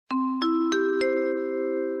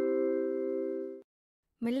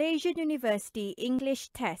Malaysian University English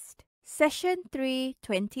Test, Session 3,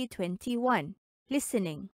 2021.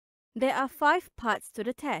 Listening. There are 5 parts to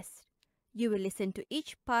the test. You will listen to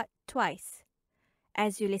each part twice.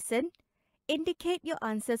 As you listen, indicate your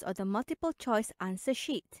answers on the multiple choice answer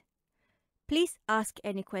sheet. Please ask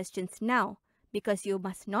any questions now because you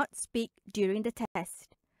must not speak during the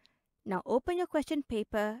test. Now open your question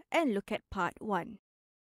paper and look at part 1.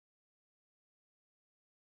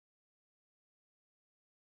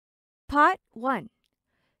 Part 1.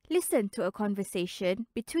 Listen to a conversation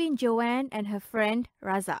between Joanne and her friend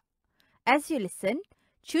Raza. As you listen,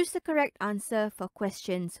 choose the correct answer for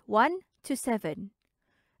questions 1 to 7.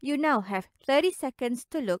 You now have 30 seconds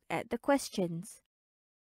to look at the questions.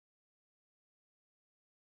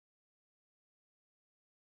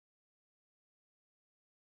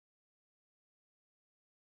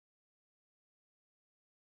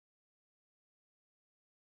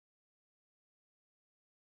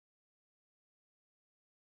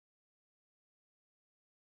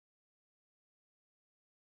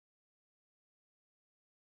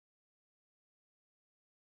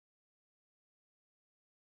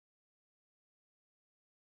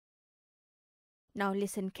 Now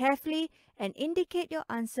listen carefully and indicate your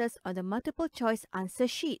answers on the multiple choice answer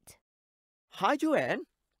sheet. Hi, Joanne.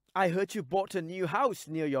 I heard you bought a new house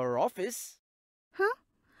near your office. Huh?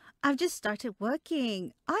 I've just started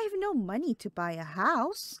working. I have no money to buy a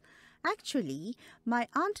house. Actually, my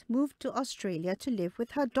aunt moved to Australia to live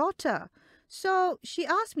with her daughter. So she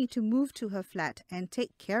asked me to move to her flat and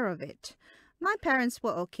take care of it. My parents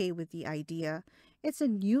were okay with the idea. It's a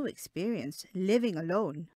new experience, living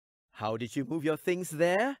alone. How did you move your things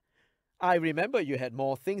there? I remember you had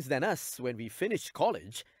more things than us when we finished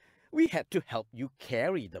college. We had to help you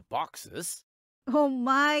carry the boxes. Oh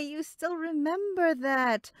my, you still remember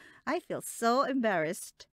that. I feel so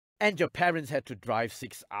embarrassed. And your parents had to drive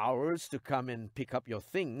 6 hours to come and pick up your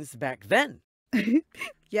things back then.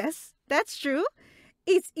 Yes, that's true.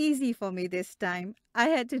 It's easy for me this time. I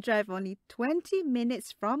had to drive only 20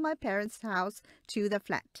 minutes from my parents' house to the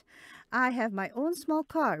flat. I have my own small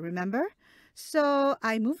car, remember? So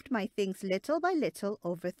I moved my things little by little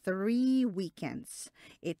over 3 weekends.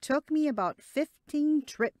 It took me about 15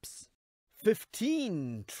 trips.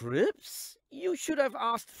 15 trips? You should have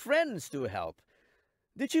asked friends to help.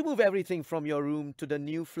 Did you move everything from your room to the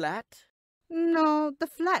new flat? No, the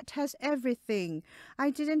flat has everything. I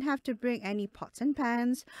didn't have to bring any pots and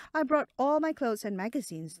pans. I brought all my clothes and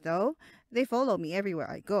magazines, though. They follow me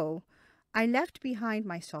everywhere I go. I left behind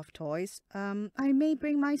my soft toys. I may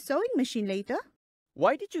bring my sewing machine later.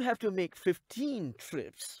 Why did you have to make 15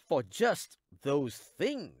 trips for just those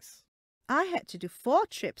things? I had to do 4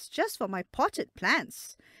 trips just for my potted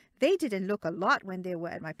plants. They didn't look a lot when they were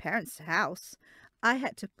at my parents' house. I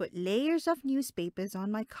had to put layers of newspapers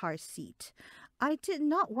on my car seat. I did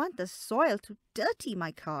not want the soil to dirty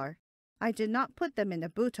my car. I did not put them in the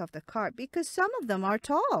boot of the car because some of them are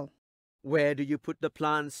tall. Where do you put the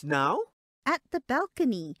plants now? At the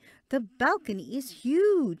balcony. The balcony is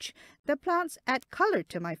huge. The plants add color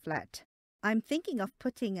to my flat. I'm thinking of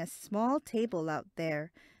putting a small table out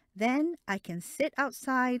there. Then I can sit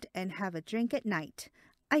outside and have a drink at night.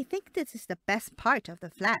 I think this is the best part of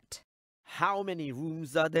the flat. How many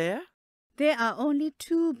rooms are there? There are only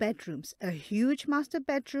 2 bedrooms, a huge master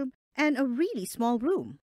bedroom and a really small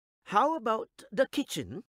room. How about the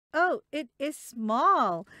kitchen? Oh, it is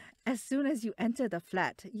small. As soon as you enter the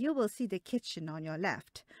flat, you will see the kitchen on your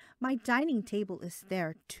left. My dining table is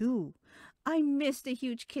there too. I miss the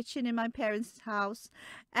huge kitchen in my parents' house.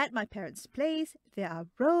 At my parents' place, there are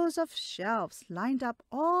rows of shelves lined up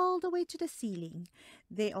all the way to the ceiling.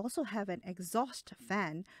 They also have an exhaust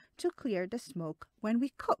fan to clear the smoke when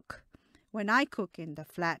we cook. When I cook in the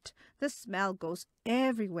flat, the smell goes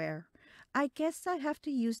everywhere. I guess I have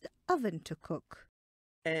to use the oven to cook.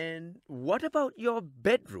 And what about your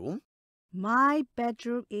bedroom? My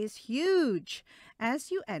bedroom is huge.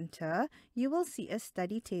 As you enter, you will see a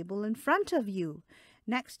study table in front of you.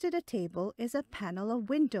 Next to the table is a panel of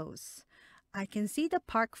windows. I can see the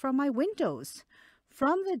park from my windows.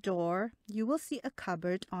 From the door, you will see a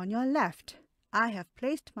cupboard on your left. I have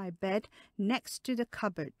placed my bed next to the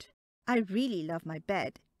cupboard. I really love my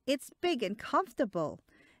bed. It's big and comfortable.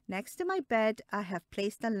 Next to my bed, I have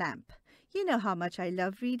placed a lamp. You know how much I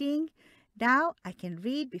love reading. Now I can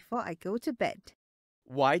read before I go to bed.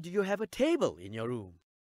 Why do you have a table in your room?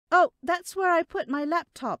 Oh, that's where I put my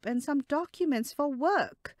laptop and some documents for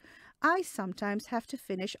work. I sometimes have to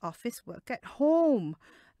finish office work at home.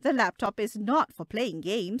 The laptop is not for playing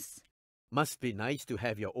games. Must be nice to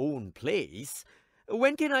have your own place.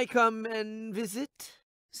 When can I come and visit?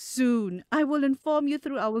 Soon, I will inform you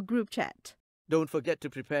through our group chat. Don't forget to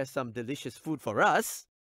prepare some delicious food for us.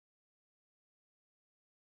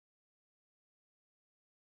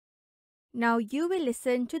 Now you will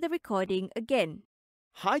listen to the recording again.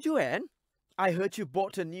 Hi, Joanne. I heard you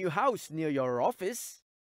bought a new house near your office.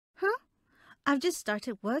 Huh? I've just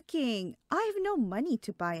started working. I have no money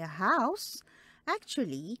to buy a house.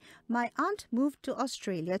 Actually, my aunt moved to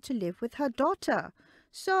Australia to live with her daughter.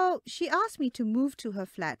 So she asked me to move to her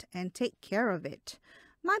flat and take care of it.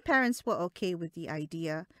 My parents were okay with the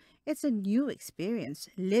idea. It's a new experience,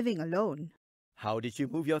 living alone. How did you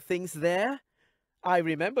move your things there? I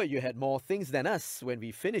remember you had more things than us when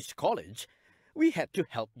we finished college. We had to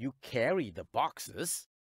help you carry the boxes.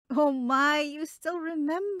 Oh my, you still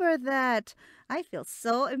remember that. I feel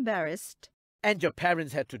so embarrassed. And your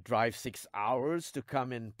parents had to drive 6 hours to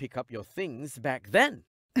come and pick up your things back then.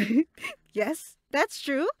 Yes, that's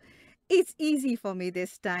true. It's easy for me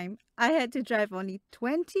this time. I had to drive only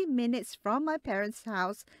 20 minutes from my parents'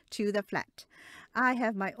 house to the flat. I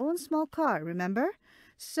have my own small car, remember?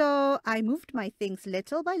 So I moved my things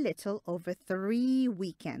little by little over 3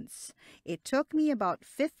 weekends. It took me about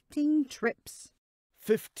 15 trips.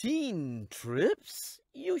 15 trips?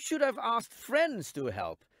 You should have asked friends to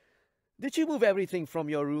help. Did you move everything from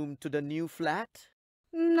your room to the new flat?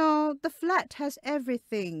 No, the flat has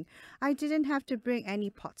everything. I didn't have to bring any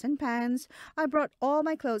pots and pans. I brought all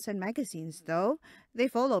my clothes and magazines, though. They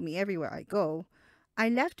follow me everywhere I go. I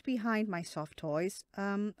left behind my soft toys.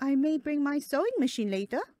 I may bring my sewing machine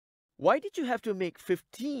later. Why did you have to make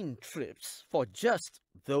 15 trips for just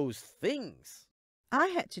those things? I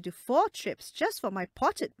had to do 4 trips just for my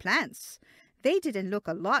potted plants. They didn't look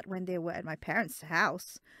a lot when they were at my parents'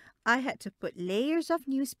 house. I had to put layers of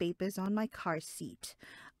newspapers on my car seat.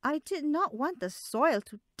 I did not want the soil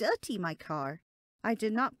to dirty my car. I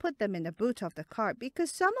did not put them in the boot of the car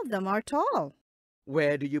because some of them are tall.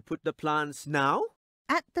 Where do you put the plants now?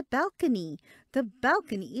 At the balcony. The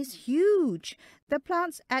balcony is huge. The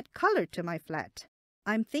plants add color to my flat.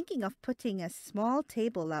 I'm thinking of putting a small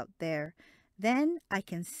table out there. Then I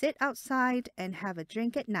can sit outside and have a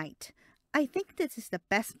drink at night. I think this is the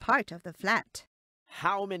best part of the flat.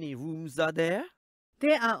 How many rooms are there?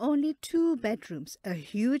 There are only 2 bedrooms, a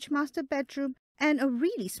huge master bedroom and a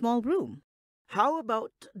really small room. How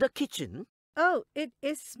about the kitchen? Oh, it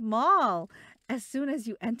is small. As soon as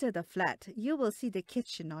you enter the flat, you will see the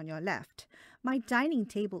kitchen on your left. My dining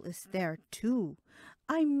table is there too.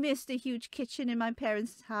 I miss the huge kitchen in my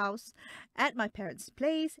parents' house. At my parents'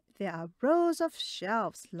 place, there are rows of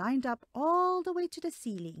shelves lined up all the way to the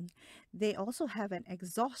ceiling. They also have an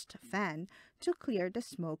exhaust fan to clear the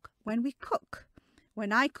smoke when we cook.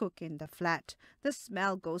 When I cook in the flat, the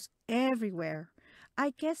smell goes everywhere.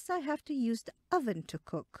 I guess I have to use the oven to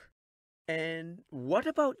cook. And what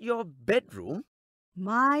about your bedroom?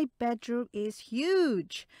 My bedroom is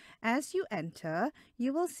huge. As you enter,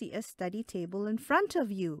 you will see a study table in front of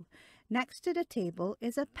you. Next to the table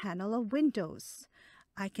is a panel of windows.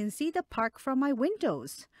 I can see the park from my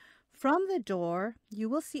windows. From the door, you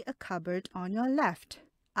will see a cupboard on your left.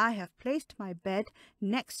 I have placed my bed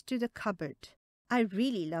next to the cupboard. I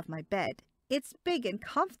really love my bed. It's big and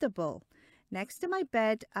comfortable. Next to my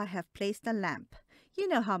bed, I have placed a lamp. You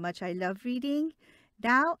know how much I love reading.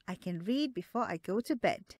 Now I can read before I go to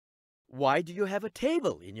bed. Why do you have a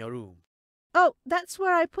table in your room? Oh, that's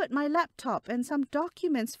where I put my laptop and some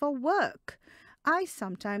documents for work. I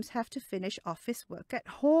sometimes have to finish office work at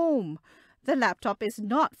home. The laptop is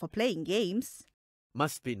not for playing games.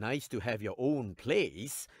 Must be nice to have your own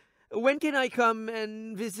place. When can I come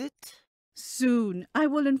and visit? Soon, I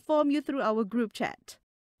will inform you through our group chat.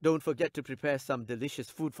 Don't forget to prepare some delicious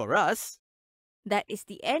food for us. That is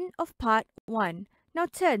the end of part 1. Now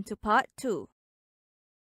turn to part 2.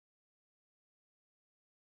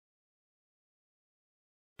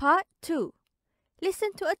 Part 2.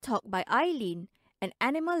 Listen to a talk by Eileen, an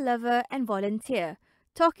animal lover and volunteer,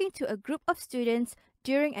 talking to a group of students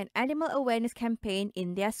during an animal awareness campaign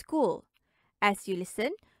in their school. As you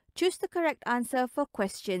listen, choose the correct answer for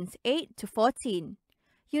questions 8 to 14.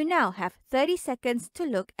 You now have 30 seconds to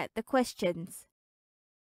look at the questions.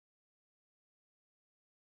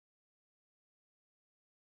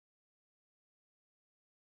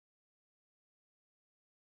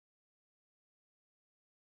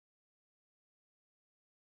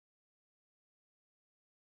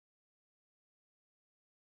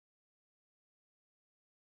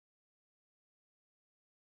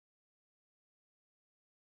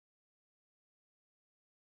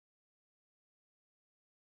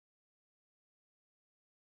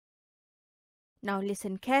 Now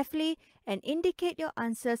listen carefully and indicate your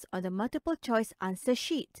answers on the multiple choice answer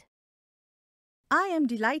sheet. I am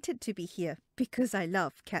delighted to be here because I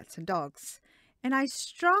love cats and dogs, and I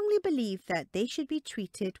strongly believe that they should be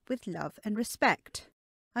treated with love and respect.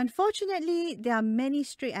 Unfortunately, there are many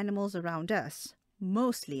stray animals around us,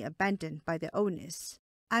 mostly abandoned by their owners.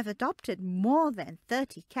 I've adopted more than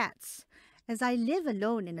 30 cats. As I live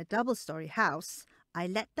alone in a double-story house, I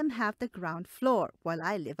let them have the ground floor while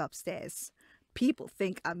I live upstairs. People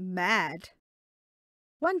think I'm mad.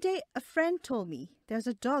 One day, a friend told me there's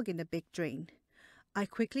a dog in the big drain. I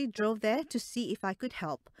quickly drove there to see if I could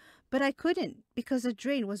help, but I couldn't because the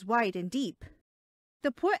drain was wide and deep.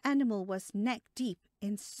 The poor animal was neck-deep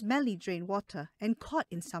in smelly drain water and caught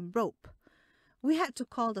in some rope. We had to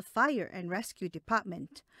call the fire and rescue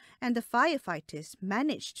department, and the firefighters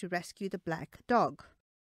managed to rescue the black dog.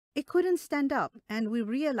 It couldn't stand up, and we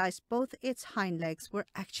realized both its hind legs were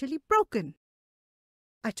actually broken.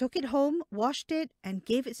 I took it home, washed it, and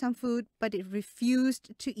gave it some food, but it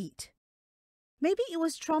refused to eat. Maybe it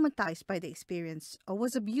was traumatized by the experience or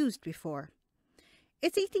was abused before.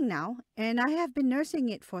 It's eating now, and I have been nursing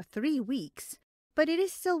it for 3 weeks, but it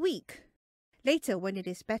is still weak. Later, when it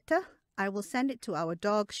is better, I will send it to our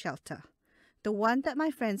dog shelter, the one that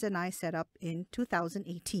my friends and I set up in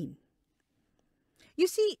 2018. You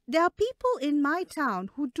see, there are people in my town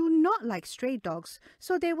who do not like stray dogs,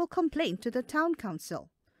 so they will complain to the town council.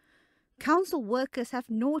 Council workers have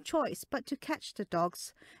no choice but to catch the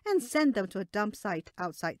dogs and send them to a dump site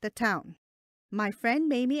outside the town. My friend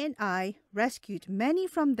Mamie and I rescued many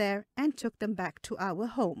from there and took them back to our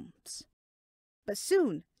homes. But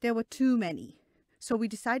soon there were too many, so we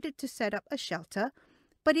decided to set up a shelter,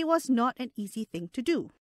 but it was not an easy thing to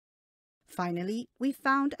do. Finally, we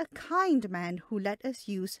found a kind man who let us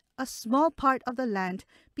use a small part of the land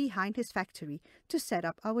behind his factory to set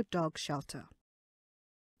up our dog shelter.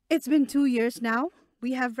 It's been 2 years now.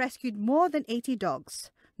 We have rescued more than 80 dogs,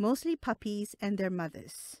 mostly puppies and their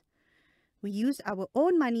mothers. We used our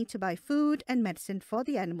own money to buy food and medicine for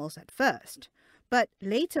the animals at first, but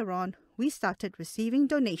later on, we started receiving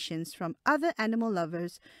donations from other animal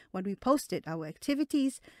lovers when we posted our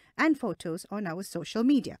activities and photos on our social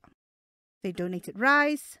media. They donated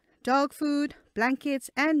rice, dog food, blankets,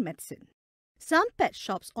 and medicine. Some pet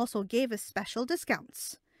shops also gave us special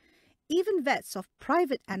discounts. Even vets of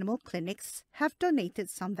private animal clinics have donated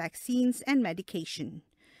some vaccines and medication.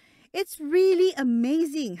 It's really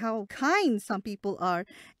amazing how kind some people are,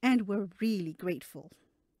 and we're really grateful.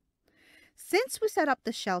 Since we set up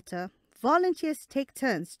the shelter, volunteers take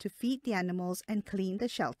turns to feed the animals and clean the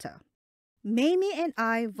shelter. Mamie and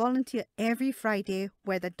I volunteer every Friday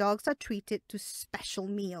where the dogs are treated to special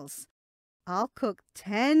meals. I'll cook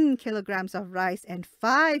 10 kilograms of rice and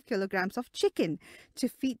 5 kilograms of chicken to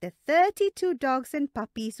feed the 32 dogs and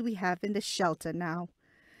puppies we have in the shelter now.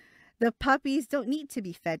 The puppies don't need to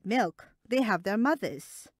be fed milk. They have their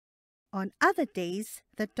mothers. On other days,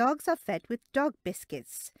 the dogs are fed with dog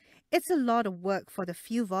biscuits. It's a lot of work for the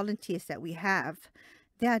few volunteers that we have.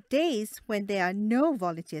 There are days when there are no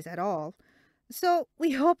volunteers at all. So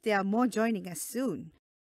we hope there are more joining us soon.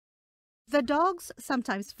 The dogs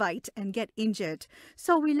sometimes fight and get injured,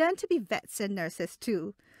 so we learn to be vets and nurses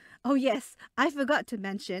too. Oh yes, I forgot to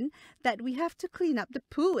mention that we have to clean up the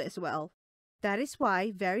poo as well. That is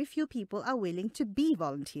why very few people are willing to be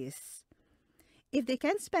volunteers. If they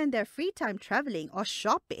can spend their free time traveling or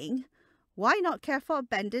shopping, why not care for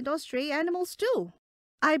abandoned or stray animals too?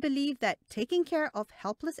 I believe that taking care of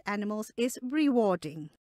helpless animals is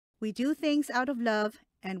rewarding. We do things out of love,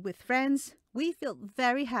 and with friends, we feel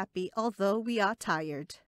very happy although we are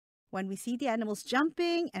tired. When we see the animals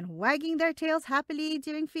jumping and wagging their tails happily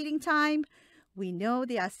during feeding time, we know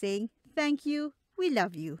they are saying, "Thank you, we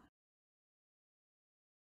love you."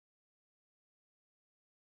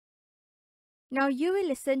 Now you will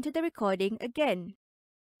listen to the recording again.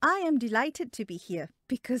 I am delighted to be here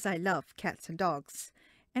because I love cats and dogs,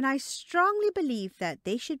 and I strongly believe that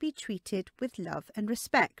they should be treated with love and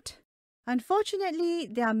respect. Unfortunately,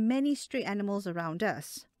 there are many stray animals around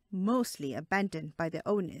us, mostly abandoned by their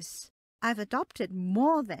owners. I've adopted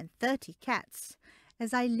more than 30 cats.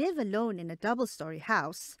 As I live alone in a double-story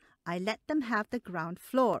house, I let them have the ground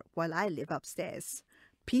floor while I live upstairs.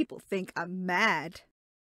 People think I'm mad.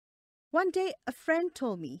 One day, a friend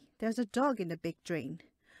told me there's a dog in the big drain.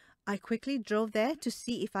 I quickly drove there to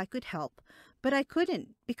see if I could help, but I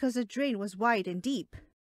couldn't because the drain was wide and deep.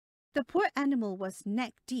 The poor animal was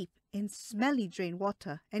neck-deep in smelly drain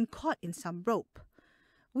water and caught in some rope.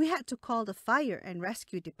 We had to call the fire and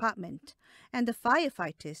rescue department, and the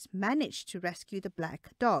firefighters managed to rescue the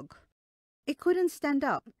black dog. It couldn't stand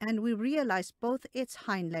up, and we realized both its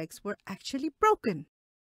hind legs were actually broken.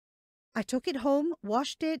 I took it home,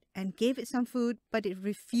 washed it, and gave it some food, but it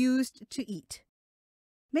refused to eat.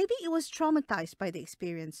 Maybe it was traumatized by the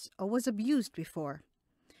experience or was abused before.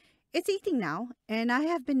 It's eating now, and I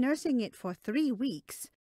have been nursing it for 3 weeks,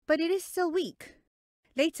 but it is still weak.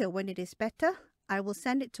 Later, when it is better, I will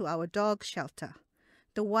send it to our dog shelter,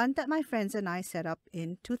 the one that my friends and I set up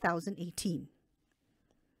in 2018.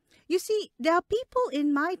 You see, there are people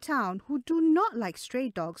in my town who do not like stray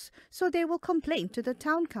dogs, so they will complain to the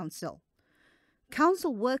town council.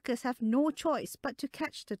 Council workers have no choice but to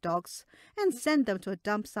catch the dogs and send them to a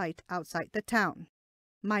dump site outside the town.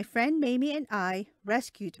 My friend Mamie and I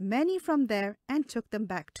rescued many from there and took them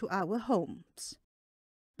back to our homes.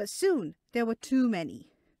 But soon there were too many,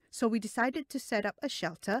 so we decided to set up a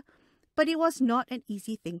shelter, but it was not an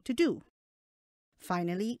easy thing to do.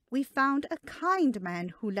 Finally, we found a kind man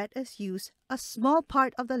who let us use a small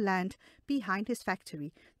part of the land behind his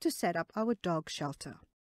factory to set up our dog shelter.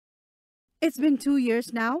 It's been 2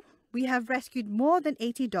 years now. We have rescued more than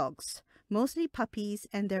 80 dogs, mostly puppies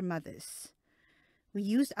and their mothers. We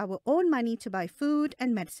used our own money to buy food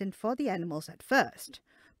and medicine for the animals at first,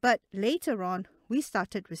 but later on, we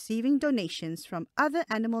started receiving donations from other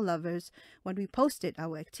animal lovers when we posted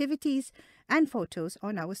our activities and photos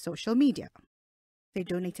on our social media. They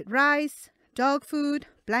donated rice, dog food,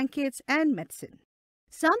 blankets, and medicine.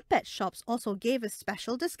 Some pet shops also gave us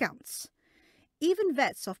special discounts. Even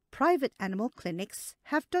vets of private animal clinics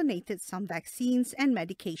have donated some vaccines and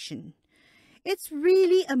medication. It's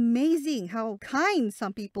really amazing how kind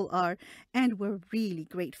some people are, and we're really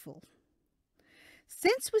grateful.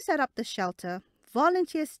 Since we set up the shelter,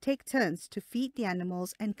 volunteers take turns to feed the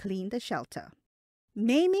animals and clean the shelter.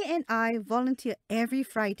 Mamie and I volunteer every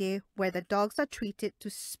Friday where the dogs are treated to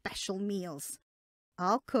special meals.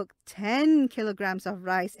 I'll cook 10 kilograms of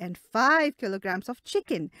rice and 5 kilograms of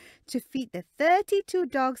chicken to feed the 32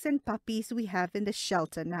 dogs and puppies we have in the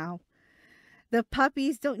shelter now. The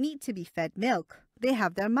puppies don't need to be fed milk. They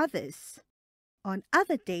have their mothers. On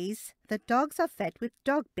other days, the dogs are fed with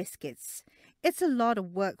dog biscuits. It's a lot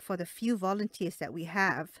of work for the few volunteers that we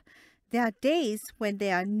have. There are days when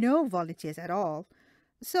there are no volunteers at all.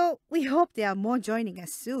 So we hope there are more joining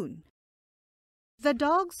us soon. The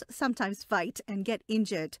dogs sometimes fight and get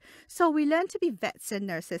injured, so we learn to be vets and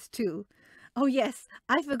nurses too. Oh yes,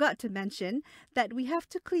 I forgot to mention that we have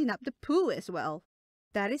to clean up the poo as well.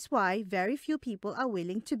 That is why very few people are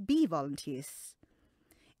willing to be volunteers.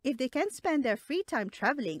 If they can spend their free time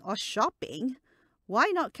traveling or shopping,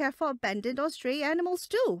 why not care for abandoned or stray animals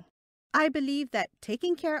too? I believe that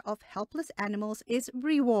taking care of helpless animals is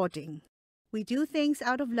rewarding. We do things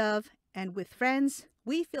out of love, and with friends,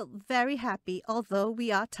 we feel very happy although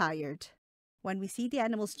we are tired. When we see the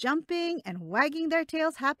animals jumping and wagging their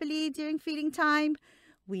tails happily during feeding time,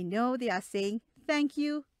 we know they are saying, "Thank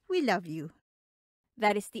you, we love you."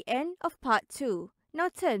 That is the end of part 2. Now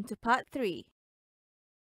turn to part 3.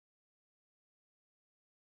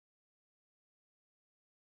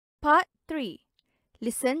 Part 3.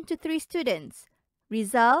 Listen to 3 students,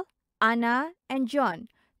 Rizal, Anna, and John,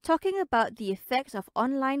 talking about the effects of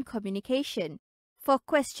online communication. For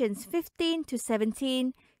questions 15 to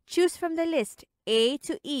 17, choose from the list A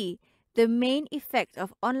to E, the main effect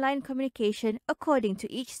of online communication according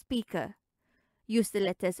to each speaker. Use the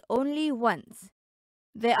letters only once.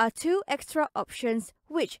 There are 2 extra options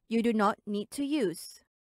which you do not need to use.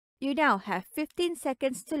 You now have 15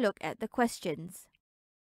 seconds to look at the questions.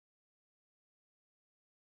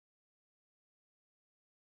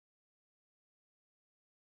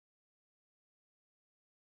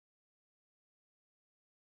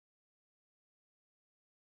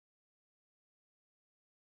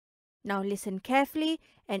 Now listen carefully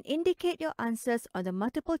and indicate your answers on the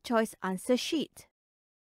multiple choice answer sheet.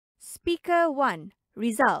 Speaker 1,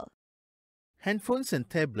 Rizal. Handphones and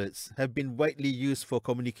tablets have been widely used for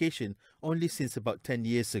communication only since about 10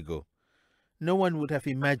 years ago. No one would have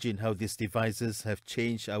imagined how these devices have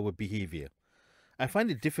changed our behavior. I find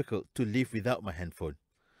it difficult to live without my handphone.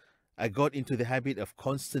 I got into the habit of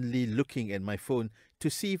constantly looking at my phone to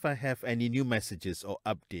see if I have any new messages or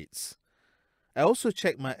updates. I also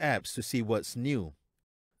check my apps to see what's new.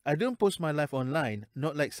 I don't post my life online,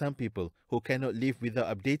 not like some people who cannot live without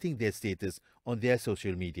updating their status on their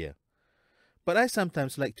social media. But I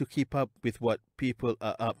sometimes like to keep up with what people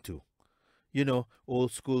are up to. You know,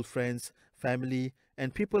 old school friends, family,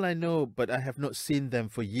 and people I know but I have not seen them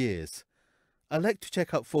for years. I like to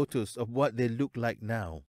check out photos of what they look like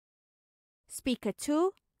now. Speaker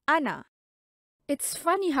 2, Anna. It's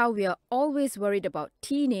funny how we are always worried about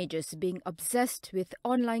teenagers being obsessed with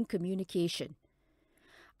online communication.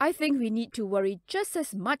 I think we need to worry just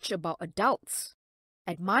as much about adults.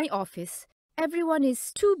 At my office, everyone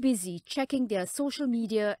is too busy checking their social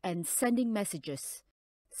media and sending messages.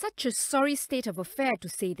 Such a sorry state of affair, to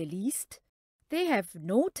say the least. They have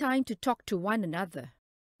no time to talk to one another.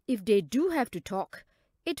 If they do have to talk,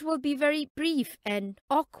 it will be very brief and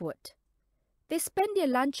awkward. They spend their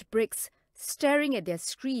lunch breaks staring at their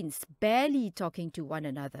screens, barely talking to one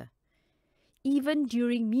another. Even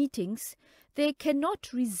during meetings, they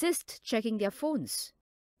cannot resist checking their phones.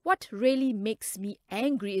 What really makes me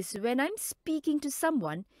angry is when I'm speaking to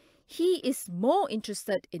someone, he is more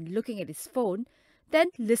interested in looking at his phone than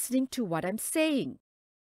listening to what I'm saying.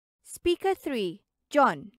 Speaker 3,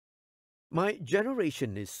 John. My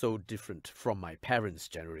generation is so different from my parents'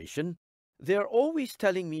 generation. They're always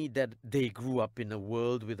telling me that they grew up in a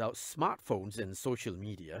world without smartphones and social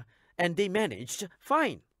media, and they managed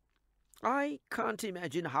fine. I can't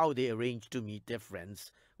imagine how they arranged to meet their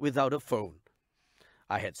friends without a phone.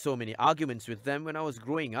 I had so many arguments with them when I was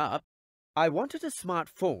growing up. I wanted a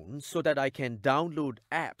smartphone so that I can download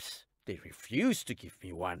apps. They refused to give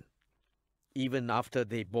me one. Even after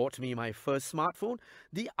they bought me my first smartphone,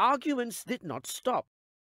 the arguments did not stop.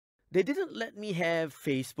 They didn't let me have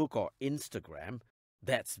Facebook or Instagram.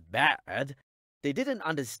 That's bad. They didn't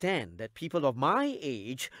understand that people of my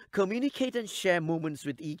age communicate and share moments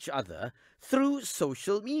with each other through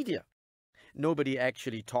social media. Nobody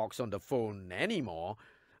actually talks on the phone anymore.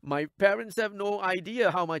 My parents have no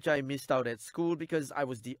idea how much I missed out at school because I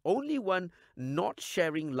was the only one not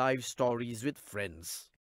sharing life stories with friends.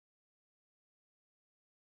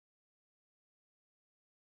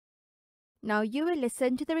 Now you will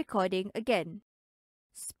listen to the recording again.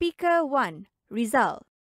 Speaker 1, Rizal.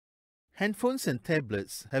 Handphones and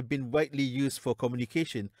tablets have been widely used for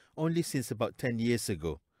communication only since about 10 years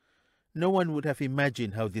ago. No one would have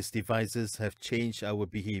imagined how these devices have changed our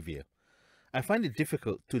behavior. I find it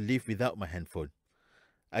difficult to live without my handphone.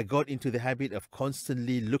 I got into the habit of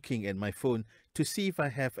constantly looking at my phone to see if I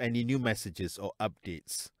have any new messages or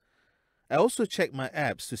updates. I also check my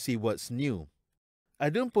apps to see what's new. I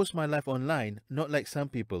don't post my life online, not like some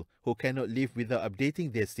people who cannot live without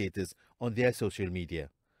updating their status on their social media.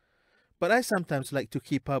 But I sometimes like to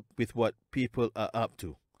keep up with what people are up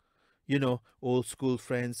to. You know, old school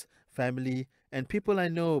friends, family, and people I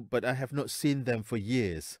know but I have not seen them for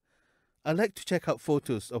years. I like to check out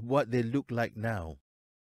photos of what they look like now.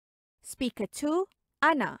 Speaker 2,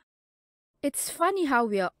 Anna. It's funny how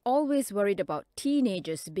we are always worried about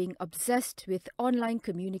teenagers being obsessed with online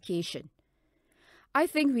communication. I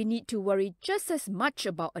think we need to worry just as much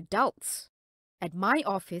about adults. At my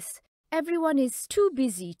office, everyone is too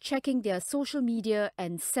busy checking their social media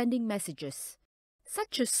and sending messages.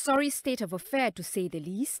 Such a sorry state of affair, to say the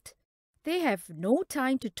least. They have no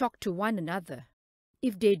time to talk to one another.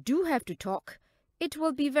 If they do have to talk, it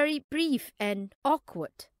will be very brief and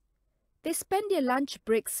awkward. They spend their lunch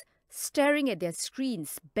breaks staring at their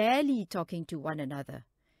screens, barely talking to one another.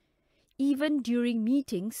 Even during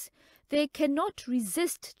meetings, they cannot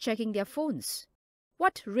resist checking their phones.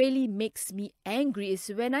 What really makes me angry is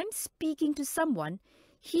when I'm speaking to someone,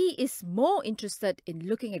 he is more interested in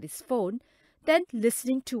looking at his phone than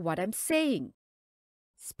listening to what I'm saying.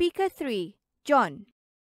 Speaker 3, John.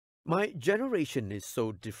 My generation is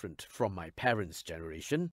so different from my parents'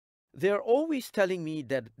 generation. They're always telling me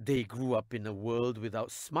that they grew up in a world without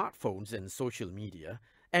smartphones and social media,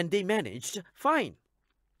 and they managed fine.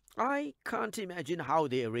 I can't imagine how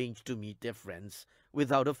they arranged to meet their friends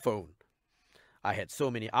without a phone. I had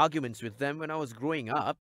so many arguments with them when I was growing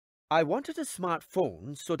up. I wanted a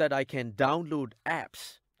smartphone so that I can download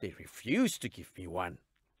apps. They refused to give me one.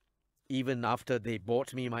 Even after they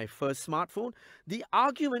bought me my first smartphone, the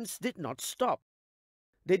arguments did not stop.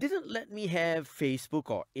 They didn't let me have Facebook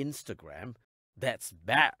or Instagram. That's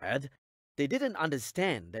bad. They didn't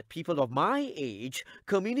understand that people of my age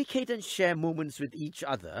communicate and share moments with each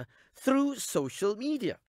other through social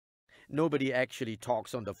media. Nobody actually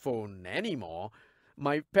talks on the phone anymore.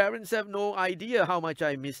 My parents have no idea how much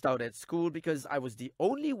I missed out at school because I was the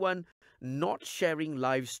only one not sharing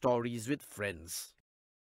life stories with friends.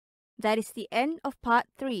 That is the end of part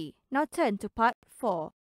 3. Now turn to part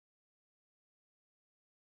 4.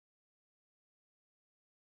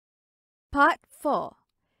 Part 4.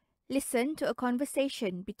 Listen to a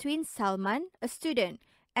conversation between Salman, a student,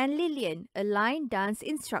 and Lillian, a line dance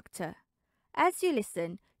instructor. As you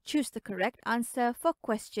listen, choose the correct answer for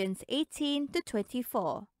questions 18 to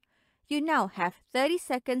 24. You now have 30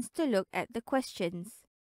 seconds to look at the questions.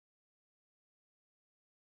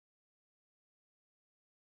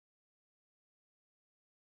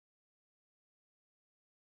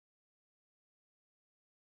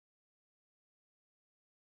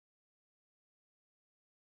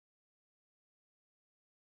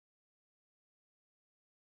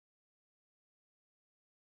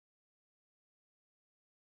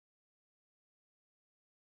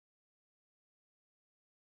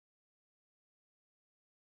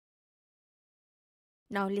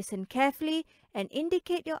 Now listen carefully and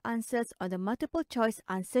indicate your answers on the multiple choice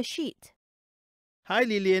answer sheet. Hi,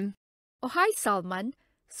 Lillian. Oh, hi, Salman.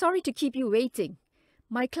 Sorry to keep you waiting.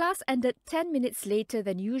 My class ended 10 minutes later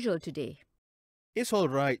than usual today. It's all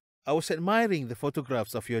right. I was admiring the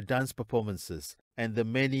photographs of your dance performances and the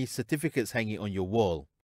many certificates hanging on your wall.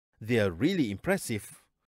 They are really impressive.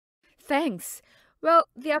 Thanks. Well,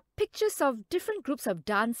 there are pictures of different groups of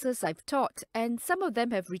dancers I've taught, and some of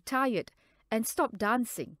them have retired and stopped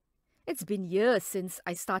dancing. It's been years since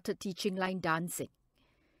I started teaching line dancing.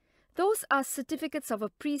 Those are certificates of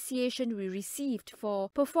appreciation we received for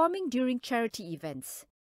performing during charity events.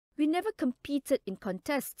 We never competed in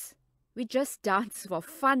contests. We just danced for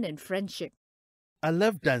fun and friendship. I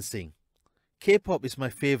love dancing. K-pop is my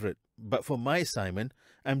favorite, but for my assignment,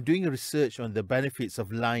 I'm doing research on the benefits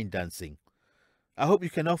of line dancing. I hope you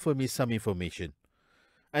can offer me some information.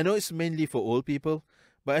 I know it's mainly for old people,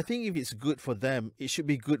 but I think if it's good for them, it should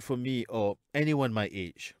be good for me or anyone my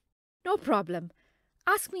age. No problem.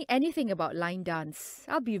 Ask me anything about line dance.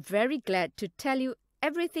 I'll be very glad to tell you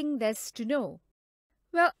everything there's to know.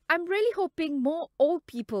 Well, I'm really hoping more old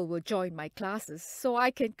people will join my classes so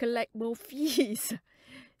I can collect more fees.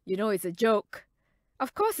 You know, it's a joke.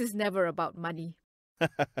 Of course, it's never about money.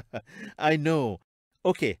 I know.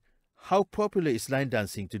 Okay, how popular is line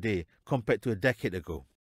dancing today compared to a decade ago?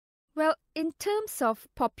 Well, in terms of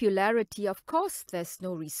popularity, of course, there's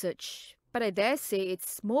no research, but I dare say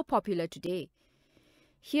it's more popular today.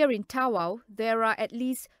 Here in Tawau, there are at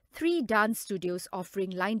least 3 dance studios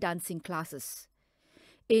offering line dancing classes.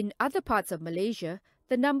 In other parts of Malaysia,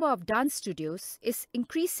 the number of dance studios is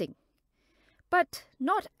increasing. But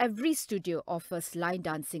not every studio offers line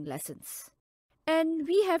dancing lessons. And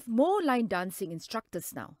we have more line dancing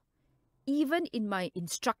instructors now. Even in my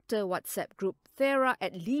instructor WhatsApp group, there are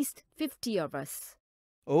at least 50 of us.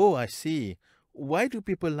 Oh, I see. Why do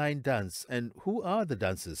people line dance and who are the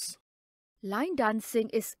dancers? Line dancing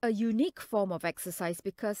is a unique form of exercise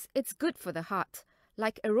because it's good for the heart,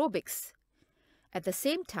 like aerobics. At the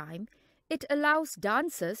same time, it allows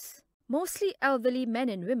dancers, mostly elderly men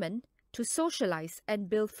and women, to socialize and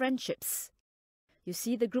build friendships. You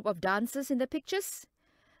see the group of dancers in the pictures?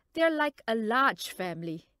 They're like a large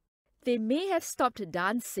family. They may have stopped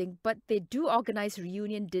dancing, but they do organize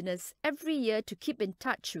reunion dinners every year to keep in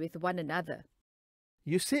touch with one another.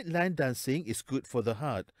 You said line dancing is good for the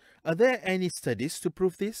heart. Are there any studies to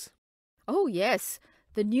prove this? Oh yes,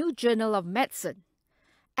 the New Journal of Medicine.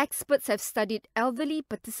 Experts have studied elderly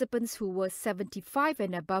participants who were 75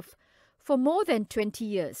 and above for more than 20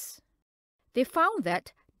 years. They found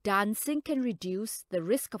that dancing can reduce the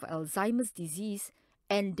risk of Alzheimer's disease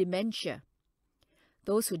and dementia.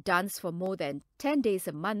 Those who dance for more than 10 days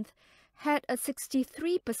a month had a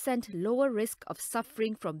 63% lower risk of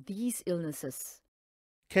suffering from these illnesses.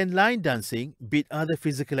 Can line dancing beat other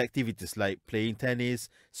physical activities like playing tennis,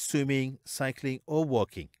 swimming, cycling, or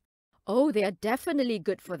walking? Oh, they are definitely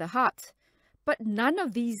good for the heart. But none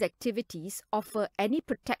of these activities offer any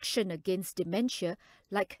protection against dementia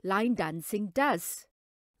like line dancing does.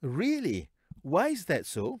 Really? Why is that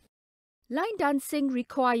so? Line dancing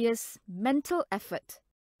requires mental effort.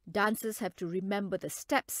 Dancers have to remember the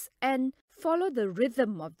steps and follow the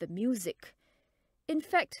rhythm of the music. In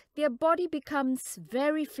fact, their body becomes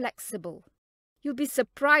very flexible. You'll be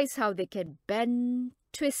surprised how they can bend,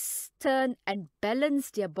 twist, turn and balance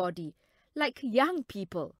their body like young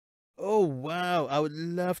people. Oh, wow. I would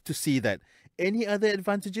love to see that. Any other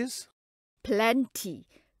advantages? Plenty.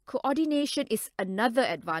 Coordination is another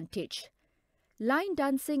advantage. Line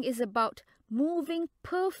dancing is about moving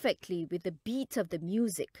perfectly with the beat of the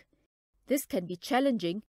music. This can be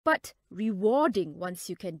challenging but rewarding once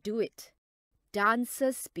you can do it.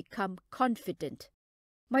 Dancers become confident.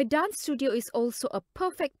 My dance studio is also a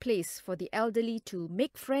perfect place for the elderly to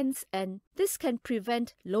make friends, and this can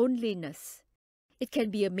prevent loneliness. It can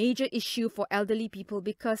be a major issue for elderly people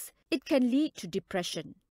because it can lead to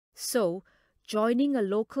depression. So, joining a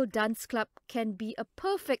local dance club can be a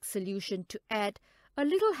perfect solution to add a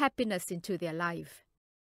little happiness into their life.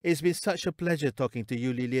 It's been such a pleasure talking to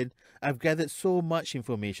you, Lillian. I've gathered so much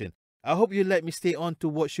information. I hope you let me stay on to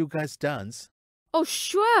watch you guys dance. Oh,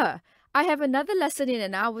 sure! I have another lesson in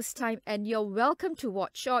an hour's time and you're welcome to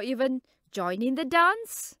watch or even join in the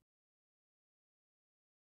dance.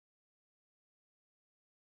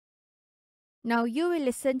 Now you will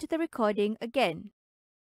listen to the recording again.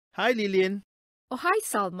 Hi, Lillian. Oh, hi,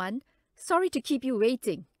 Salman. Sorry to keep you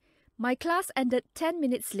waiting. My class ended 10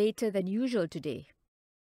 minutes later than usual today.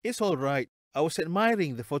 It's all right. I was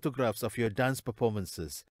admiring the photographs of your dance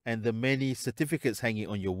performances and the many certificates hanging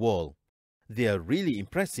on your wall. They are really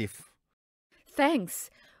impressive. Thanks.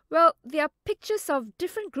 Well, there are pictures of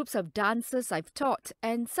different groups of dancers I've taught,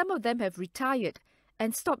 and some of them have retired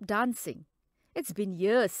and stopped dancing. It's been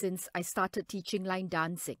years since I started teaching line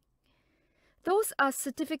dancing. Those are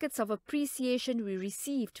certificates of appreciation we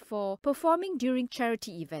received for performing during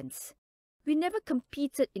charity events. We never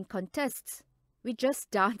competed in contests. We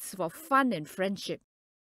just danced for fun and friendship.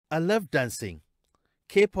 I love dancing.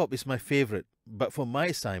 K-pop is my favorite, but for my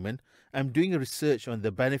assignment, I'm doing a research on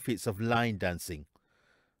the benefits of line dancing.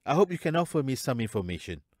 I hope you can offer me some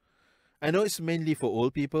information. I know it's mainly for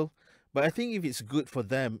old people, but I think if it's good for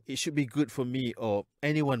them, it should be good for me or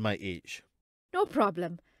anyone my age. No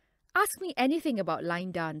problem. Ask me anything about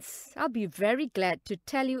line dance. I'll be very glad to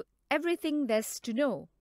tell you everything there's to know.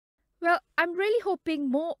 Well, I'm really hoping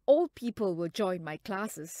more old people will join my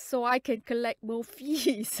classes so I can collect more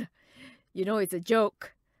fees. You know, it's a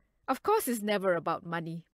joke. Of course, it's never about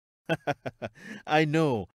money. I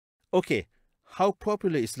know. Okay, how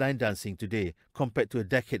popular is line dancing today compared to a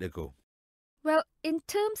decade ago? Well, in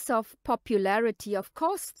terms of popularity, of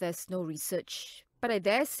course, there's no research. But I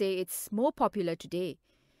dare say it's more popular today.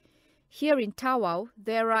 Here in Tawau,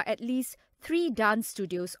 there are at least 3 dance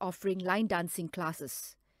studios offering line dancing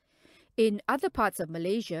classes. In other parts of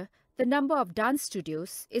Malaysia, the number of dance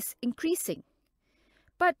studios is increasing.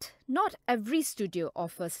 But not every studio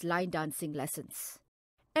offers line dancing lessons.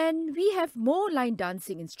 And we have more line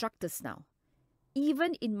dancing instructors now.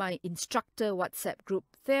 Even in my instructor WhatsApp group,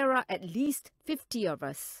 there are at least 50 of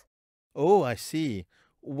us. Oh, I see.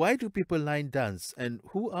 Why do people line dance and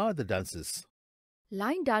who are the dancers?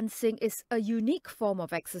 Line dancing is a unique form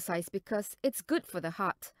of exercise because it's good for the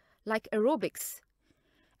heart, like aerobics.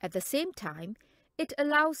 At the same time, it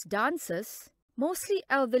allows dancers, mostly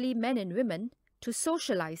elderly men and women, to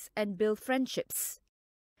socialize and build friendships.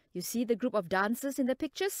 You see the group of dancers in the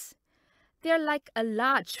pictures? They're like a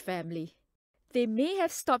large family. They may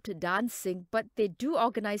have stopped dancing, but they do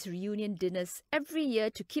organize reunion dinners every year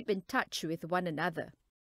to keep in touch with one another.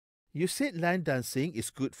 You said line dancing is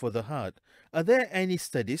good for the heart. Are there any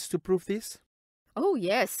studies to prove this? Oh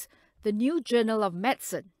yes, the New Journal of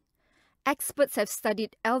Medicine. Experts have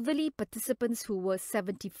studied elderly participants who were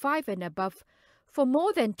 75 and above for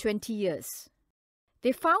more than 20 years.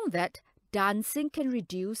 They found that dancing can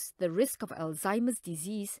reduce the risk of Alzheimer's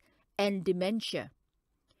disease and dementia.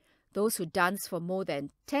 Those who dance for more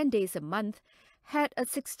than 10 days a month had a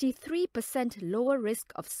 63% lower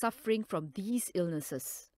risk of suffering from these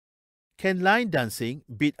illnesses. Can line dancing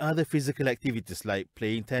beat other physical activities like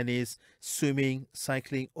playing tennis, swimming,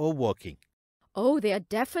 cycling, or walking? Oh, they are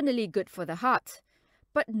definitely good for the heart.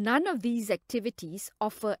 But none of these activities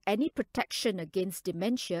offer any protection against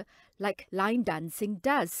dementia like line dancing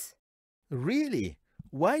does. Really?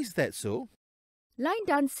 Why is that so? Line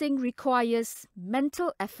dancing requires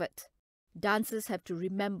mental effort. Dancers have to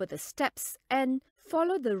remember the steps and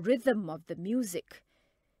follow the rhythm of the music.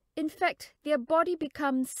 In fact, their body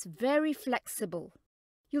becomes very flexible.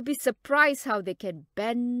 You'll be surprised how they can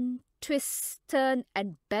bend, twist, turn,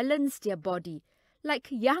 and balance their body like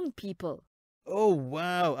young people. Oh,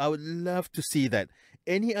 wow. I would love to see that.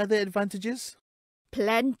 Any other advantages?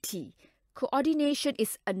 Plenty. Coordination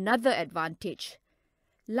is another advantage.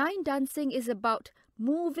 Line dancing is about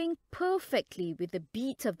moving perfectly with the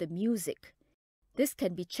beat of the music. This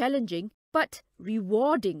can be challenging, but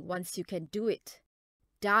rewarding once you can do it.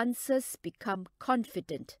 Dancers become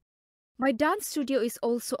confident. My dance studio is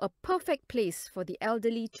also a perfect place for the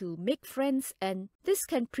elderly to make friends, and this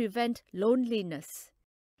can prevent loneliness.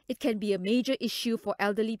 It can be a major issue for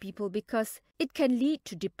elderly people because it can lead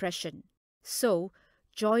to depression. So,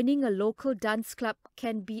 joining a local dance club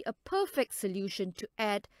can be a perfect solution to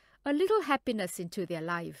add a little happiness into their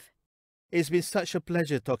life. It's been such a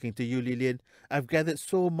pleasure talking to you, Lillian. I've gathered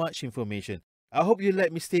so much information. I hope you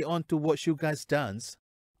let me stay on to watch you guys dance.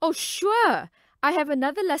 Oh, sure! I have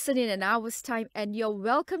another lesson in an hour's time and you're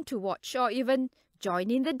welcome to watch or even join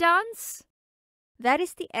in the dance. That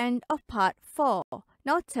is the end of part 4.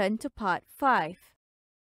 Now turn to part 5.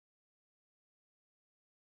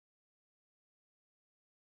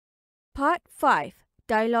 Part 5.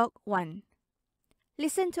 Dialogue 1.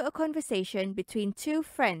 Listen to a conversation between 2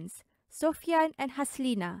 friends, Sofyan and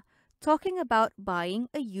Haslina, talking about buying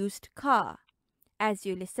a used car. As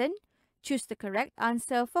you listen, choose the correct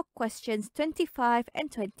answer for questions 25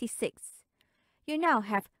 and 26. You now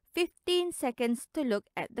have 15 seconds to look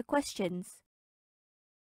at the questions.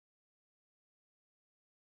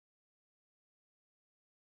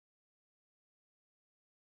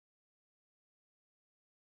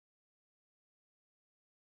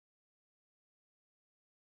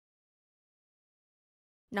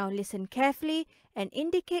 Now listen carefully and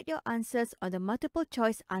indicate your answers on the multiple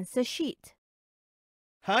choice answer sheet.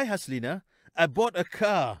 Hi, Haslina. I bought a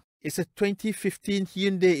car. It's a 2015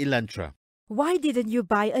 Hyundai Elantra. Why didn't you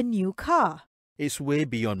buy a new car? It's way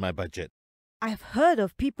beyond my budget. I've heard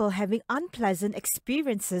of people having unpleasant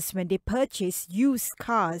experiences when they purchase used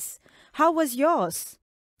cars. How was yours?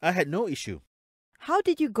 I had no issue. How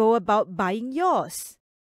did you go about buying yours?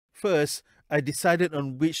 First, I decided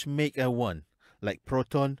on which make I want, like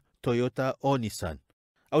Proton, Toyota or Nissan.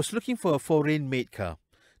 I was looking for a foreign-made car.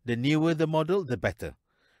 The newer the model, the better,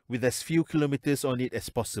 with as few kilometers on it as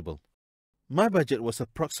possible. My budget was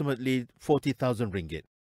approximately 40,000 ringgit.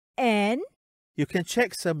 And? You can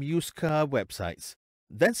check some used car websites,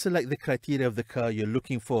 then select the criteria of the car you're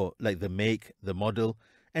looking for, like the make, the model,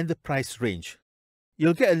 and the price range.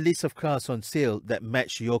 You'll get a list of cars on sale that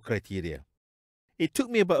match your criteria. It took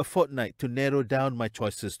me about a fortnight to narrow down my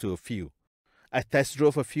choices to a few. I test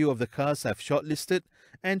drove a few of the cars I've shortlisted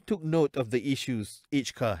and took note of the issues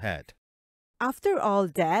each car had. After all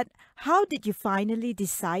that, how did you finally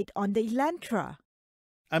decide on the Elantra?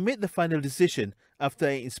 I made the final decision after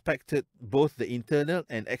I inspected both the internal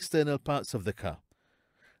and external parts of the car.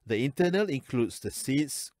 The internal includes the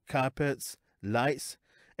seats, carpets, lights,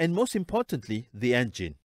 and most importantly, the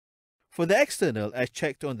engine. For the external, I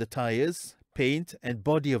checked on the tires, paint, and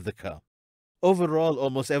body of the car. Overall,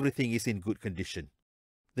 almost everything is in good condition.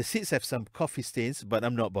 The seats have some coffee stains, but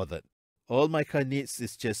I'm not bothered. All my car needs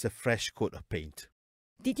is just a fresh coat of paint.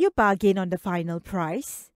 Did you bargain on the final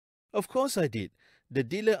price? Of course I did. The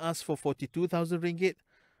dealer asked for 42,000 ringgit,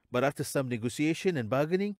 but after some negotiation and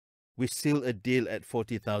bargaining, we sealed a deal at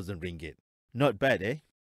 40,000 ringgit. Not bad, eh?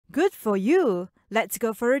 Good for you. Let's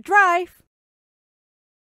go for a drive.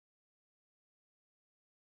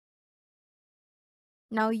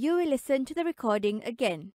 Now you will listen to the recording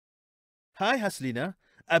again. Hi, Haslina.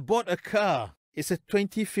 I bought a car. It's a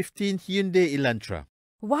 2015 Hyundai Elantra.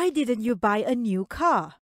 Why didn't you buy a new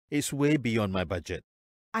car? It's way beyond my budget.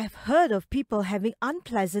 I've heard of people having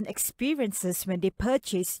unpleasant experiences when they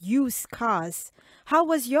purchase used cars. How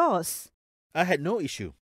was yours? I had no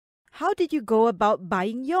issue. How did you go about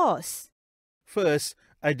buying yours? First,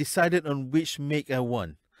 I decided on which make I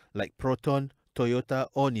want, like Proton, Toyota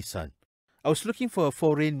or Nissan. I was looking for a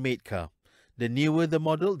foreign-made car. The newer the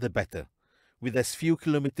model, the better, with as few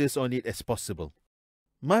kilometers on it as possible.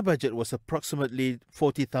 My budget was approximately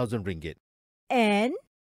 40,000 ringgit. And?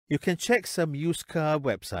 You can check some used car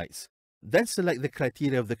websites, then select the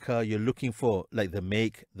criteria of the car you're looking for, like the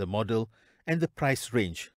make, the model, and the price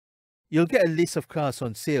range. You'll get a list of cars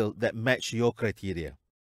on sale that match your criteria.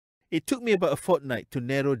 It took me about a fortnight to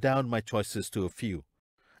narrow down my choices to a few.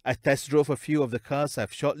 I test drove a few of the cars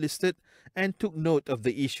I've shortlisted and took note of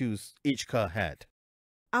the issues each car had.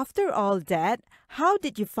 After all that, how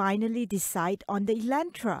did you finally decide on the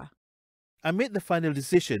Elantra? I made the final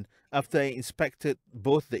decision after I inspected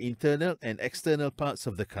both the internal and external parts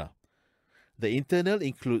of the car. The internal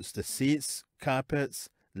includes the seats, carpets,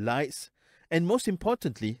 lights, and most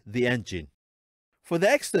importantly, the engine. For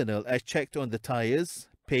the external, I checked on the tires,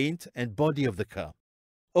 paint, and body of the car.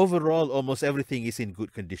 Overall, almost everything is in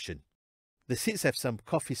good condition. The seats have some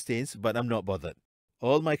coffee stains, but I'm not bothered.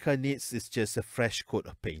 All my car needs is just a fresh coat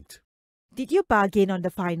of paint. Did you bargain on the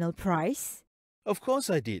final price? Of course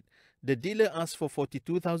I did. The dealer asked for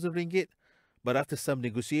 42,000 ringgit, but after some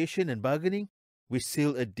negotiation and bargaining, we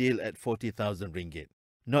sealed a deal at 40,000 ringgit.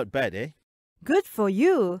 Not bad, eh? Good for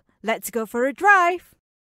you. Let's go for a drive.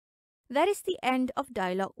 That is the end of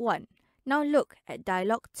Dialogue 1. Now look at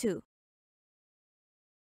Dialogue 2.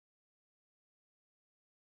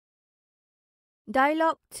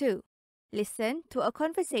 Dialogue 2. Listen to a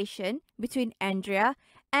conversation between Andrea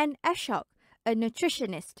and Ashok, a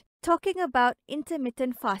nutritionist, talking about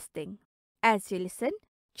intermittent fasting. As you listen,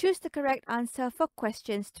 choose the correct answer for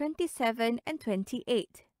questions 27 and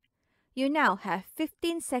 28. You now have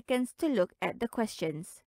 15 seconds to look at the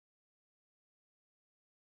questions.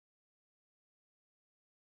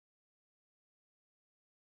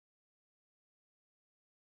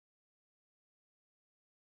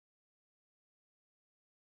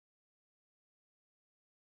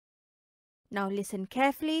 Now listen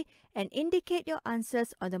carefully and indicate your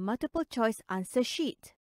answers on the multiple choice answer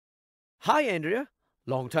sheet. Hi, Andrea.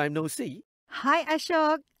 Long time no see. Hi,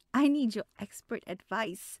 Ashok. I need your expert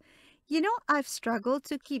advice. You know, I've struggled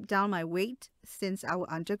to keep down my weight since our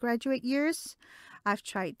undergraduate years. I've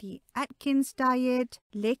tried the Atkins diet,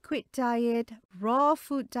 liquid diet, raw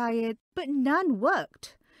food diet, but none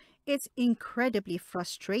worked. It's incredibly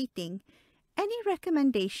frustrating. Any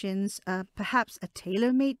recommendations, perhaps a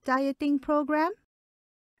tailor-made dieting program?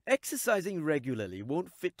 Exercising regularly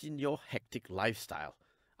won't fit in your hectic lifestyle.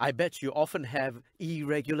 I bet you often have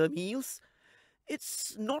irregular meals.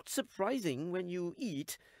 It's not surprising when you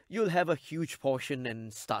eat, you'll have a huge portion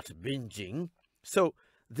and start binging. So,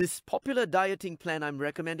 this popular dieting plan I'm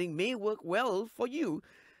recommending may work well for you.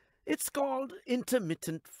 It's called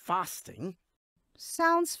intermittent fasting.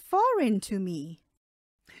 Sounds foreign to me.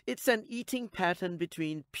 It's an eating pattern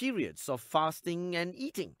between periods of fasting and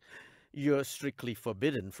eating. You're strictly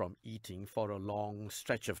forbidden from eating for a long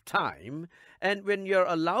stretch of time, and when you're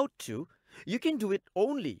allowed to, you can do it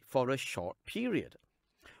only for a short period.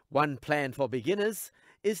 One plan for beginners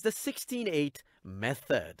is the 16-8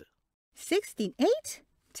 method. 16:8?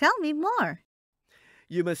 Tell me more.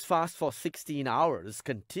 You must fast for 16 hours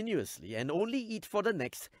continuously and only eat for the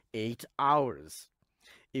next 8 hours.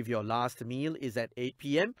 If your last meal is at 8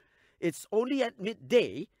 p.m., it's only at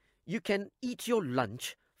midday you can eat your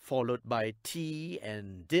lunch, followed by tea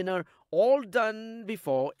and dinner, all done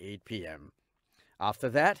before 8 p.m. After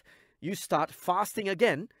that, you start fasting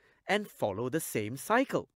again and follow the same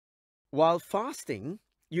cycle. While fasting,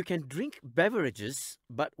 you can drink beverages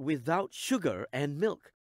but without sugar and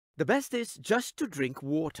milk. The best is just to drink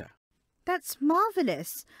water. That's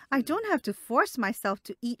marvelous. I don't have to force myself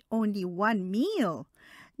to eat only one meal.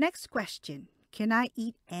 Next question. Can I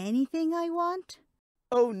eat anything I want?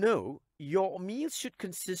 Oh no, your meals should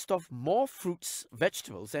consist of more fruits,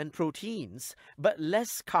 vegetables, and proteins, but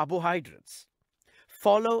less carbohydrates.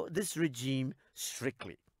 Follow this regime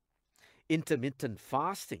strictly. Intermittent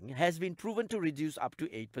fasting has been proven to reduce up to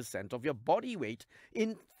 8% of your body weight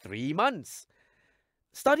in 3 months.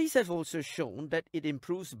 Studies have also shown that it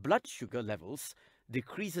improves blood sugar levels,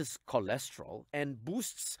 decreases cholesterol, and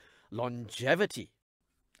boosts longevity.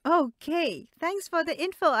 Okay, thanks for the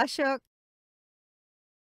info, Ashok.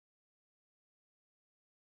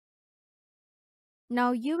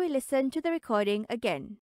 Now you will listen to the recording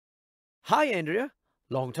again. Hi, Andrea.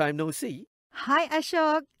 Long time no see. Hi,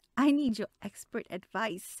 Ashok. I need your expert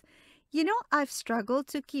advice. You know, I've struggled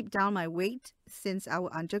to keep down my weight since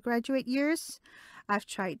our undergraduate years. I've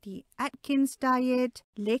tried the Atkins diet,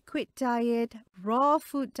 liquid diet, raw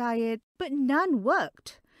food diet, but none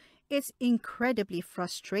worked. It's incredibly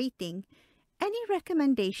frustrating. Any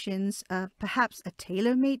recommendations, perhaps a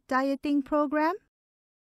tailor-made dieting program?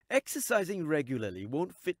 Exercising regularly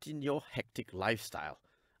won't fit in your hectic lifestyle.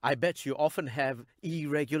 I bet you often have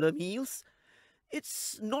irregular meals.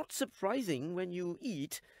 It's not surprising when you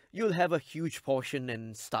eat, you'll have a huge portion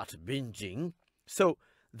and start binging. So,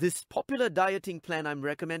 this popular dieting plan I'm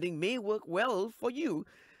recommending may work well for you.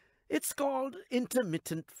 It's called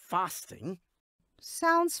intermittent fasting.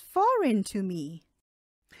 Sounds foreign to me.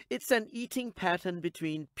 It's an eating pattern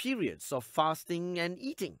between periods of fasting and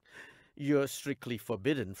eating. You're strictly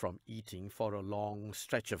forbidden from eating for a long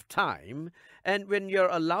stretch of time, and when you're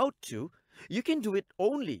allowed to, you can do it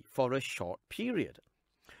only for a short period.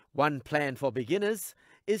 One plan for beginners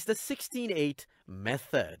is the 16-8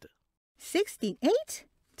 method. 16:8?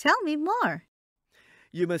 Tell me more.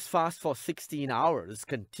 You must fast for 16 hours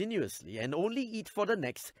continuously and only eat for the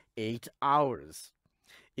next 8 hours.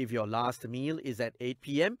 If your last meal is at 8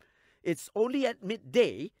 p.m., it's only at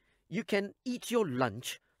midday you can eat your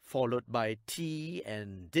lunch, followed by tea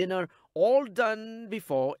and dinner, all done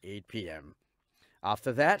before 8 p.m.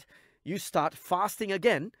 After that, you start fasting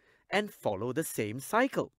again and follow the same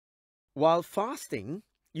cycle. While fasting,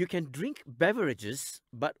 you can drink beverages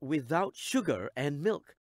but without sugar and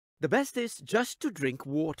milk. The best is just to drink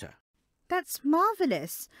water. That's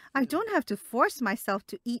marvelous. I don't have to force myself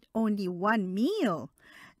to eat only one meal.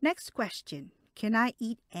 Next question. Can I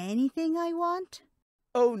eat anything I want?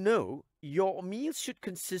 Oh no, your meals should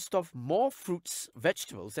consist of more fruits,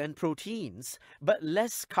 vegetables, and proteins, but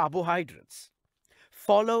less carbohydrates.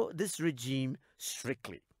 Follow this regime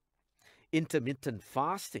strictly. Intermittent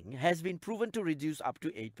fasting has been proven to reduce up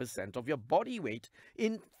to 8% of your body weight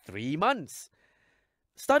in 3 months.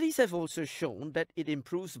 Studies have also shown that it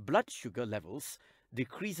improves blood sugar levels,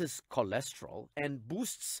 decreases cholesterol, and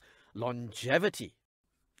boosts longevity.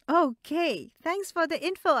 Okay, thanks for the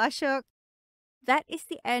info, Ashok. That is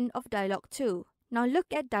the end of Dialogue 2. Now look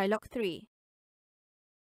at Dialogue 3.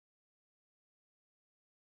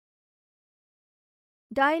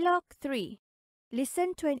 Dialogue 3.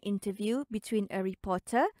 Listen to an interview between a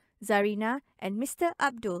reporter, Zarina, and Mr.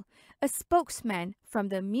 Abdul, a spokesman from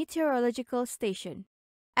the meteorological station.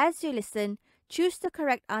 As you listen, choose the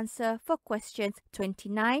correct answer for questions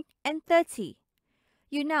 29 and 30.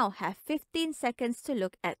 You now have 15 seconds to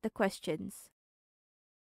look at the questions.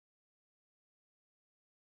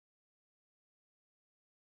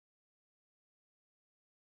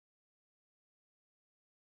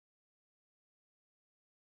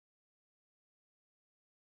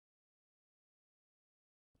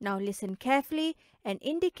 Now listen carefully and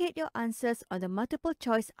indicate your answers on the multiple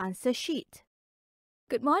choice answer sheet.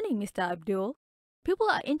 Good morning, Mr. Abdul. People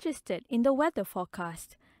are interested in the weather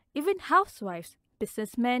forecast. Even housewives,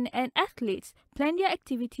 businessmen, and athletes plan their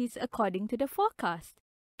activities according to the forecast.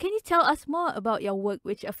 Can you tell us more about your work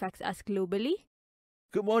which affects us globally?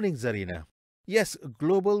 Good morning, Zarina. Yes,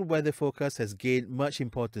 global weather forecast has gained much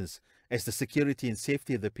importance as the security and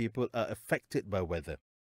safety of the people are affected by weather.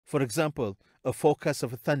 For example, a forecast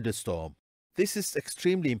of a thunderstorm. This is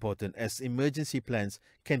extremely important as emergency plans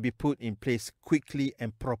can be put in place quickly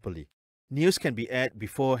and properly. News can be aired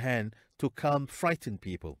beforehand to calm frightened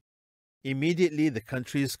people. Immediately, the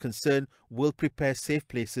countries concerned will prepare safe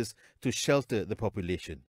places to shelter the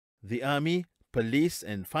population. The army, police,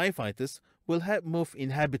 and firefighters will help move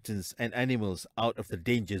inhabitants and animals out of the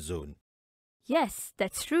danger zone. Yes,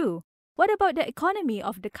 that's true. What about the economy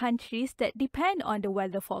of the countries that depend on the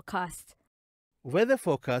weather forecast? Weather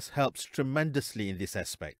forecast helps tremendously in this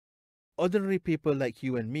aspect. Ordinary people like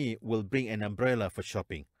you and me will bring an umbrella for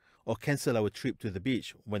shopping or cancel our trip to the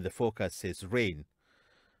beach when the forecast says rain.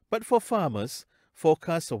 But for farmers,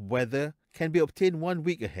 forecasts of weather can be obtained 1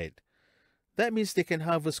 week ahead. That means they can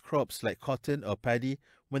harvest crops like cotton or paddy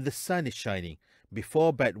when the sun is shining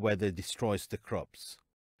before bad weather destroys the crops.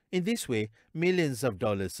 In this way, millions of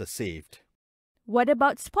dollars are saved. What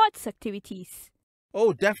about sports activities?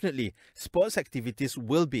 Oh, definitely, sports activities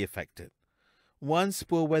will be affected. Once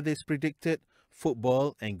poor weather is predicted,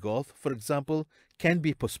 football and golf, for example, can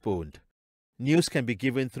be postponed. News can be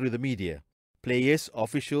given through the media. Players,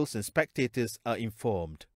 officials, and spectators are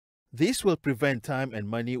informed. This will prevent time and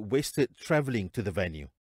money wasted traveling to the venue.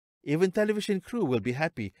 Even television crew will be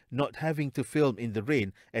happy not having to film in the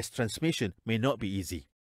rain as transmission may not be easy.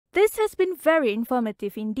 This has been very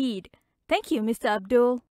informative indeed. Thank you, Mr.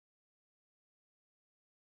 Abdul.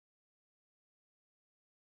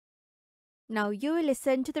 Now you will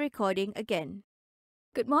listen to the recording again.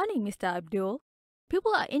 Good morning, Mr. Abdul.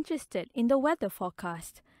 People are interested in the weather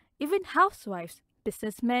forecast. Even housewives,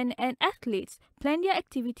 businessmen, and athletes plan their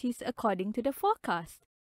activities according to the forecast.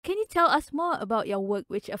 Can you tell us more about your work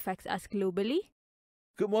which affects us globally?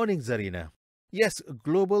 Good morning, Zarina. Yes,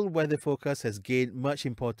 global weather forecast has gained much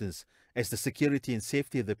importance as the security and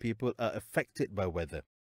safety of the people are affected by weather.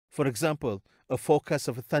 For example, a forecast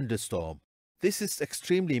of a thunderstorm. This is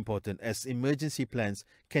extremely important as emergency plans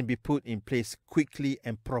can be put in place quickly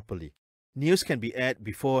and properly. News can be aired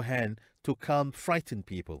beforehand to calm frightened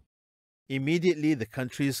people. Immediately, the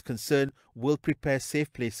countries concerned will prepare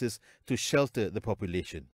safe places to shelter the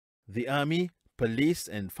population. The army, police,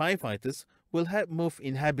 and firefighters will help move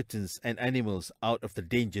inhabitants and animals out of the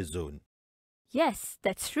danger zone. Yes,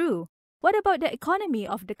 that's true. What about the economy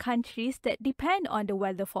of the countries that depend on the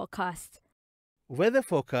weather forecast? Weather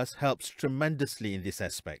forecast helps tremendously in this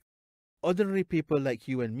aspect. Ordinary people like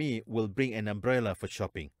you and me will bring an umbrella for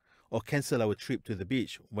shopping or cancel our trip to the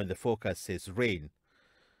beach when the forecast says rain.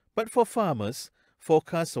 But for farmers,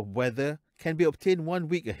 forecasts of weather can be obtained 1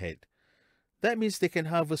 week ahead. That means they can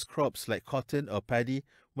harvest crops like cotton or paddy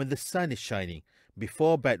when the sun is shining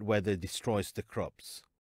before bad weather destroys the crops.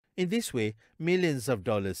 In this way, millions of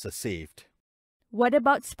dollars are saved. What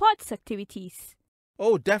about sports activities?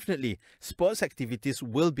 Oh, definitely, sports activities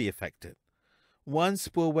will be affected. Once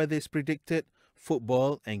poor weather is predicted,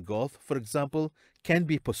 football and golf, for example, can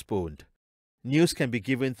be postponed. News can be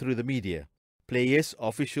given through the media. Players,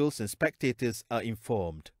 officials, and spectators are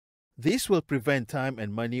informed. This will prevent time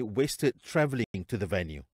and money wasted traveling to the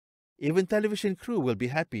venue. Even television crew will be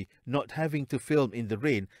happy not having to film in the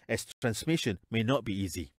rain as transmission may not be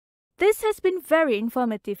easy. This has been very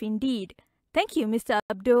informative indeed. Thank you, Mr.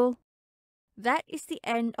 Abdul. That is the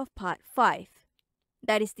end of part 5.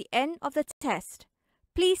 That is the end of the test.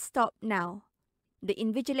 Please stop now. The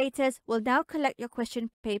invigilators will now collect your question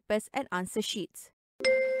papers and answer sheets.